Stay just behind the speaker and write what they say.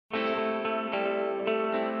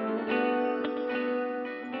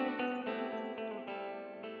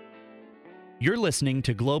You're listening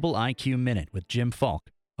to Global IQ Minute with Jim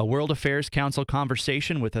Falk, a World Affairs Council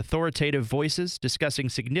conversation with authoritative voices discussing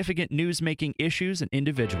significant news-making issues and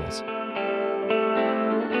individuals.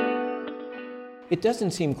 It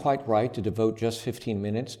doesn't seem quite right to devote just 15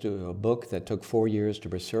 minutes to a book that took 4 years to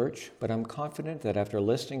research, but I'm confident that after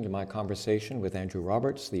listening to my conversation with Andrew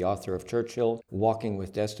Roberts, the author of Churchill, Walking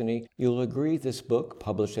with Destiny, you'll agree this book,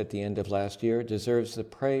 published at the end of last year, deserves the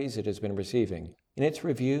praise it has been receiving. In its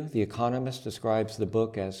review, The Economist describes the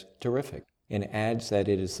book as terrific and adds that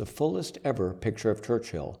it is the fullest ever picture of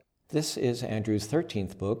Churchill. This is Andrew's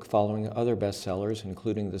 13th book, following other bestsellers,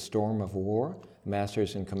 including The Storm of War,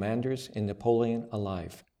 Masters and Commanders, and Napoleon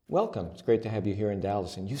Alive. Welcome. It's great to have you here in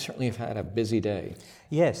Dallas, and you certainly have had a busy day.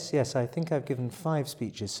 Yes. I think I've given 5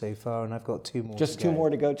 speeches so far, and I've got 2 more Just 2 more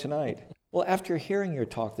to go tonight. Well, after hearing your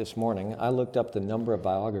talk this morning, I looked up the number of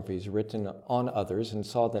biographies written on others and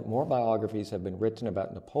saw that more biographies have been written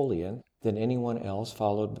about Napoleon than anyone else,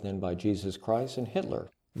 followed then by Jesus Christ and Hitler.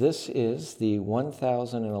 This is the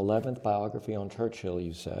 1011th biography on Churchill,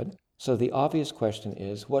 you said. So the obvious question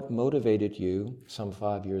is, what motivated you some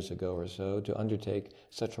 5 years ago or so to undertake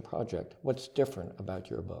such a project? What's different about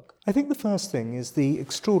your book? I think the first thing is the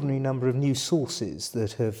extraordinary number of new sources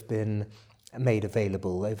that have been made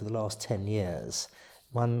available over the last 10 years.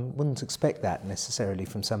 One wouldn't expect that necessarily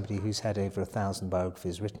from somebody who's had over 1,000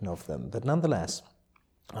 biographies written of them, but nonetheless,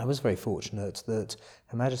 I was very fortunate that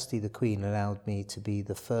Her Majesty the Queen allowed me to be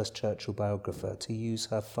the first Churchill biographer to use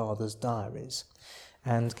her father's diaries.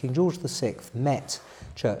 And King George VI met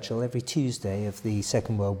Churchill every Tuesday of the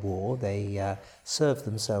Second World War. They served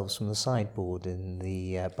themselves from the sideboard in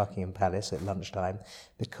the Buckingham Palace at lunchtime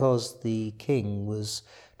because the King was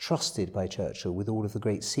trusted by Churchill with all of the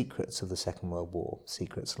great secrets of the Second World War,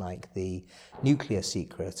 secrets like the nuclear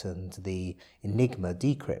secret and the Enigma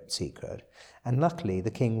decrypt secret. And luckily, the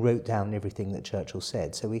King wrote down everything that Churchill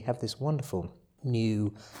said. So we have this wonderful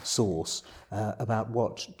new source about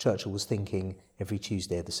what Churchill was thinking every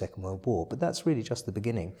Tuesday of the Second World War. But that's really just the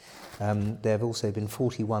beginning. There have also been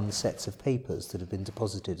 41 sets of papers that have been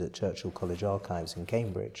deposited at Churchill College Archives in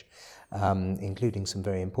Cambridge, including some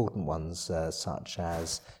very important ones, such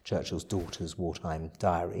as Churchill's daughter's wartime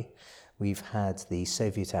diary. We've had the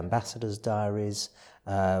Soviet ambassadors' diaries.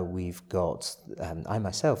 We've got, I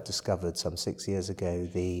myself discovered some 6 years ago,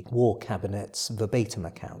 the War Cabinet's verbatim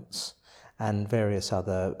accounts, and various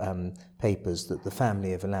other papers that the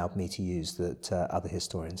family have allowed me to use that other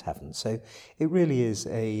historians haven't. So it really is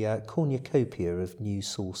a cornucopia of new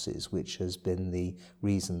sources, which has been the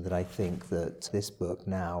reason that I think that this book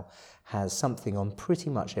now has something on pretty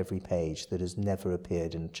much every page that has never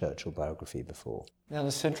appeared in a Churchill biography before. Now,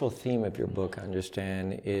 the central theme of your book, I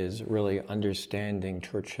understand, is really understanding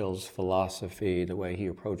Churchill's philosophy, the way he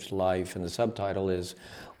approached life, and the subtitle is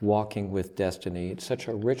Walking with Destiny. It's such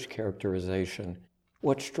a rich characterization.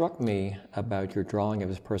 What struck me about your drawing of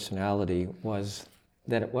his personality was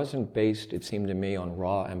that it wasn't based, it seemed to me, on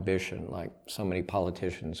raw ambition, like so many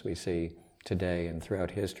politicians we see today and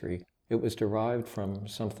throughout history. It was derived from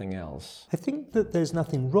something else. I think that there's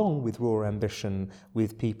nothing wrong with raw ambition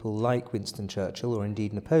with people like Winston Churchill or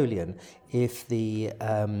indeed Napoleon if the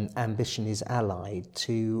ambition is allied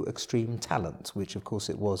to extreme talent, which of course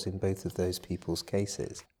it was in both of those people's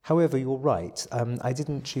cases. However, you're right. I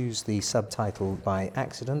didn't choose the subtitle by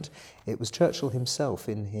accident. It was Churchill himself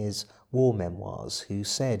in his war memoirs who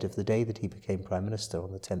said of the day that he became Prime Minister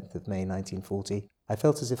on the 10th of May 1940, I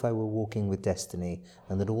felt as if I were walking with destiny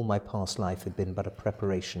and that all my past life had been but a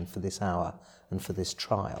preparation for this hour and for this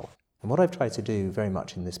trial. And what I've tried to do very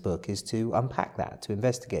much in this book is to unpack that, to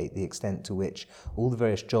investigate the extent to which all the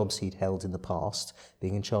various jobs he'd held in the past,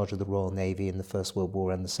 being in charge of the Royal Navy in the First World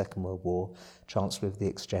War and the Second World War, Chancellor of the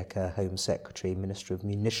Exchequer, Home Secretary, Minister of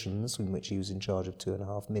Munitions, in which he was in charge of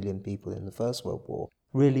 2.5 million people in the First World War,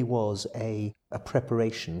 really was a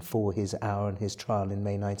preparation for his hour and his trial in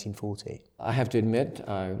May 1940. I have to admit,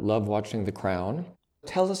 I love watching The Crown.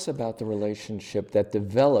 Tell us about the relationship that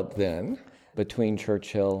developed then between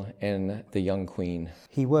Churchill and the young Queen.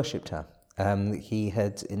 He worshipped her. He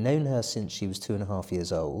had known her since she was 2.5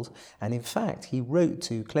 years old, and in fact he wrote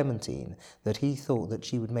to Clementine that he thought that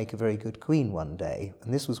she would make a very good queen one day,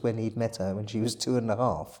 and this was when he'd met her when she was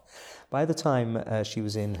 2.5. By the time she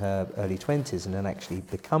was in her early 20s and had actually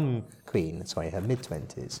become queen, her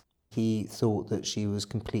mid-20s, he thought that she was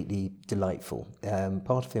completely delightful.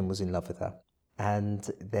 Part of him was in love with her. And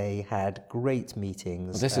they had great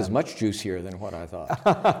meetings. This is much juicier than what I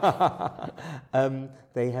thought.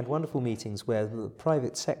 They had wonderful meetings where the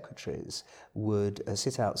private secretaries would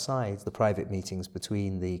sit outside the private meetings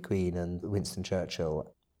between the Queen and Winston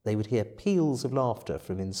Churchill They would hear peals of laughter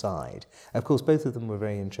from inside. Of course, both of them were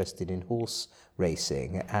very interested in horse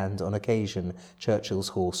racing, and on occasion Churchill's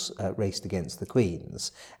horse raced against the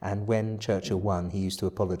Queen's, and when Churchill won, he used to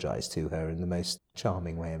apologise to her in the most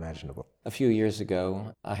charming way imaginable. A few years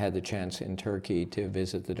ago, I had the chance in Turkey to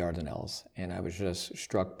visit the Dardanelles, and I was just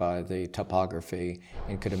struck by the topography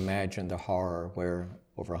and could imagine the horror where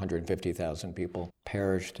over 150,000 people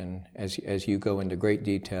perished. And as you go into great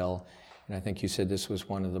detail, and I think you said this was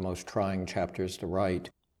one of the most trying chapters to write,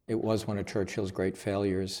 it was one of Churchill's great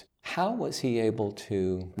failures. How was he able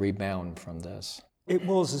to rebound from this? It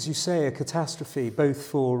was, as you say, a catastrophe, both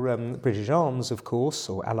for British arms, of course,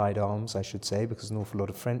 or Allied arms, I should say, because an awful lot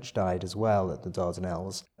of French died as well at the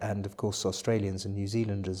Dardanelles, and of course Australians and New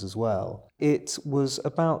Zealanders as well. It was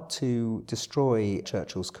about to destroy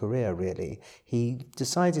Churchill's career, really. He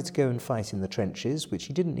decided to go and fight in the trenches, which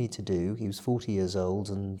he didn't need to do. He was 40 years old,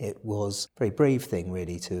 and it was a very brave thing,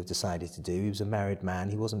 really, to have decided to do. He was a married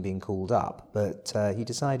man. He wasn't being called up, but he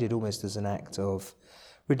decided almost as an act of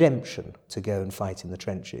redemption to go and fight in the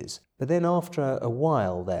trenches. But then after a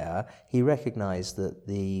while there, he recognised that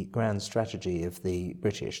the grand strategy of the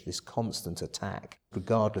British, this constant attack,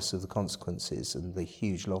 regardless of the consequences and the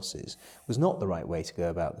huge losses, was not the right way to go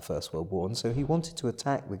about the First World War, and so he wanted to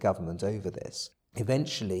attack the government over this.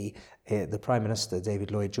 Eventually, the Prime Minister,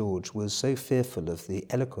 David Lloyd George, was so fearful of the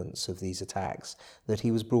eloquence of these attacks that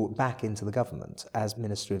he was brought back into the government as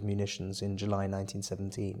Minister of Munitions in July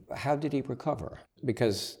 1917. How did he recover?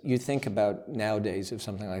 Because you think about nowadays, if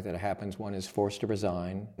something like that happens, one is forced to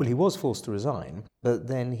resign. Well, he was forced to resign, but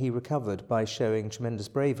then he recovered by showing tremendous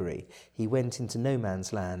bravery. He went into no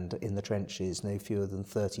man's land in the trenches no fewer than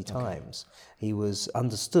 30 times. He was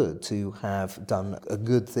understood to have done a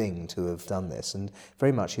good thing to have done this, and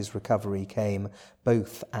very much his recovery came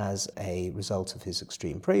both as a result of his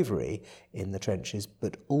extreme bravery in the trenches,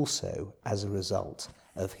 but also as a result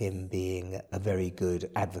of him being a very good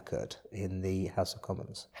advocate in the House of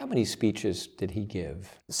Commons. How many speeches did he give?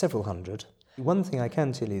 Several hundred. One thing I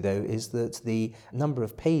can tell you, though, is that the number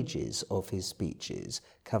of pages of his speeches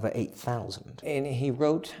cover 8,000. And he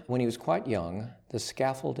wrote, when he was quite young, The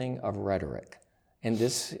Scaffolding of Rhetoric. And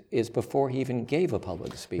this is before he even gave a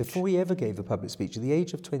public speech. Before he ever gave a public speech, at the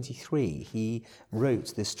age of 23, he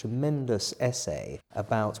wrote this tremendous essay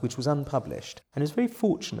which was unpublished. And it's very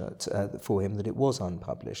fortunate for him that it was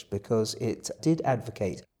unpublished, because it did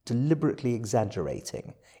advocate deliberately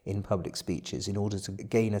exaggerating in public speeches in order to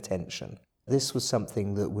gain attention. This was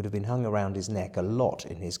something that would have been hung around his neck a lot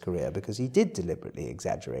in his career, because he did deliberately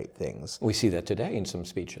exaggerate things. We see that today in some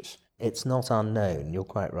speeches. It's not unknown, you're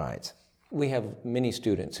quite right. We have many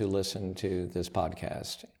students who listen to this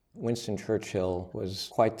podcast. Winston Churchill was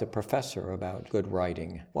quite the professor about good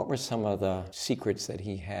writing. What were some of the secrets that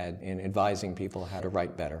he had in advising people how to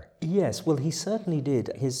write better? Yes, well, he certainly did.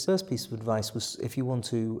 His first piece of advice was, if you want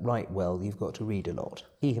to write well, you've got to read a lot.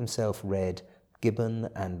 He himself read Gibbon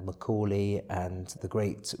and Macaulay and the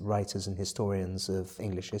great writers and historians of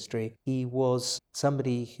English history. He was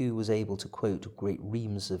somebody who was able to quote great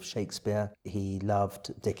reams of Shakespeare. He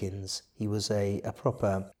loved Dickens. He was a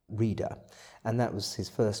proper reader, and that was his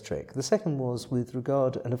first trick. The second was with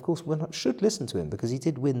regard, and of course one should listen to him because he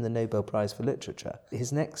did win the Nobel Prize for Literature.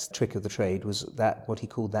 His next trick of the trade was that, what he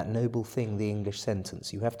called that noble thing, the English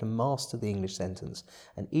sentence. You have to master the English sentence,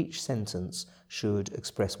 and each sentence should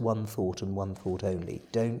express one thought and one thought only.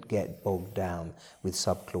 Don't get bogged down with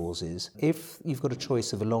subclauses. If you've got a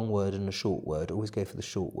choice of a long word and a short word, always go for the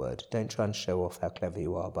short word. Don't try and show off how clever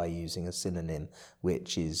you are by using a synonym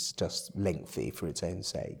which is just lengthy for its own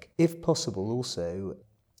sake. If possible, also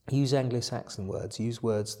use Anglo-Saxon words. Use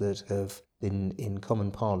words that have been in common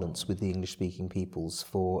parlance with the English-speaking peoples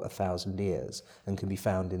for 1,000 years and can be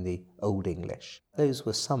found in the Old English. Those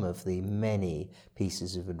were some of the many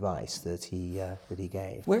pieces of advice that he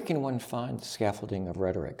gave. Where can one find The Scaffolding of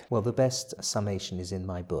Rhetoric? Well, the best summation is in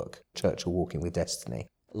my book, Churchill Walking with Destiny.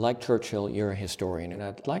 Like Churchill, you're a historian, and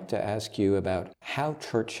I'd like to ask you about how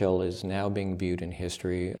Churchill is now being viewed in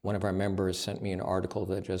history. One of our members sent me an article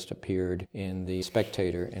that just appeared in The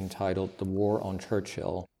Spectator entitled The War on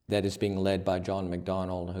Churchill, that is being led by John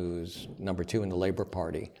McDonnell, who's number 2 in the Labour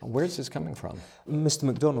Party. Where's this coming from? Mr.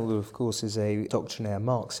 McDonnell, of course, is a doctrinaire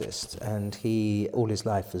Marxist, and he all his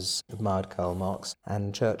life has admired Karl Marx,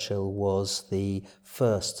 and Churchill was the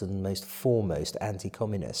first and most foremost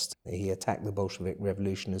anti-communist. He attacked the Bolshevik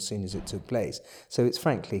Revolution as soon as it took place. So it's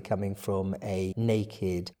frankly coming from a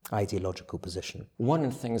naked ideological position. One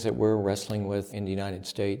of the things that we're wrestling with in the United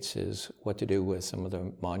States is what to do with some of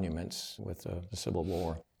the monuments with the Civil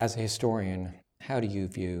War. As a historian, How do you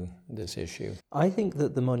view this issue? I think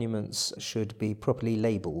that the monuments should be properly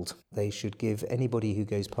labelled. They should give anybody who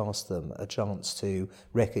goes past them a chance to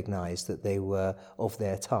recognise that they were of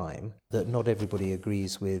their time, that not everybody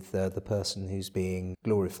agrees with the person who's being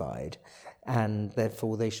glorified, and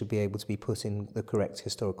therefore they should be able to be put in the correct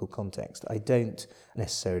historical context. I don't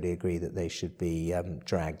necessarily agree that they should be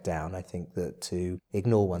dragged down. I think that to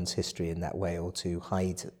ignore one's history in that way, or to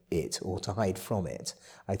hide it, or to hide from it,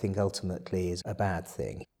 I think ultimately is a bad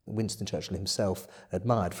thing. Winston Churchill himself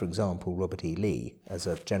admired, for example, Robert E. Lee as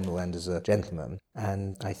a general and as a gentleman,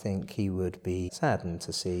 and I think he would be saddened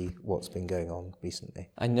to see what's been going on recently.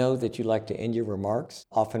 I know that you like to end your remarks,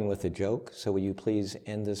 often with a joke, so will you please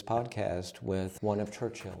end this podcast with one of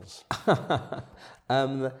Churchill's?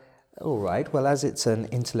 All right. Well, as it's an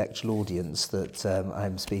intellectual audience that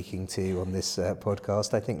I'm speaking to on this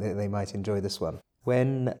podcast, I think that they might enjoy this one.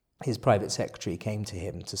 When his private secretary came to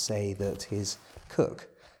him to say that his cook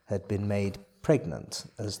had been made pregnant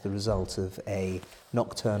as the result of a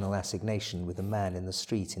nocturnal assignation with a man in the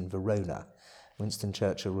street in Verona, Winston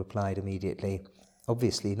Churchill replied immediately,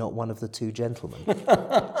 "Obviously not one of the two gentlemen."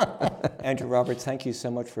 Andrew Roberts, thank you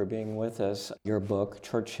so much for being with us. Your book,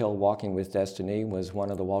 Churchill Walking with Destiny, was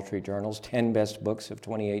one of the Wall Street Journal's 10 best books of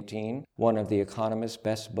 2018, one of The Economist's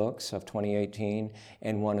best books of 2018,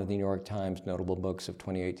 and one of the New York Times notable books of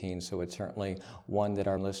 2018. So it's certainly one that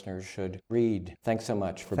our listeners should read. Thanks so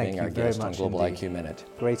much for being our guest on Global IQ Minute.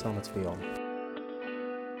 Great honor to be on.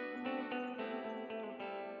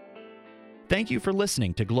 Thank you for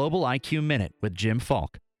listening to Global IQ Minute with Jim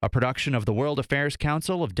Falk, a production of the World Affairs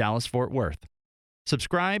Council of Dallas-Fort Worth.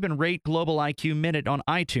 Subscribe and rate Global IQ Minute on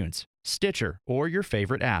iTunes, Stitcher, or your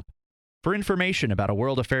favorite app. For information about a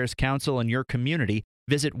World Affairs Council in your community,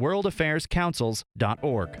 visit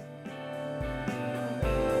worldaffairscouncils.org.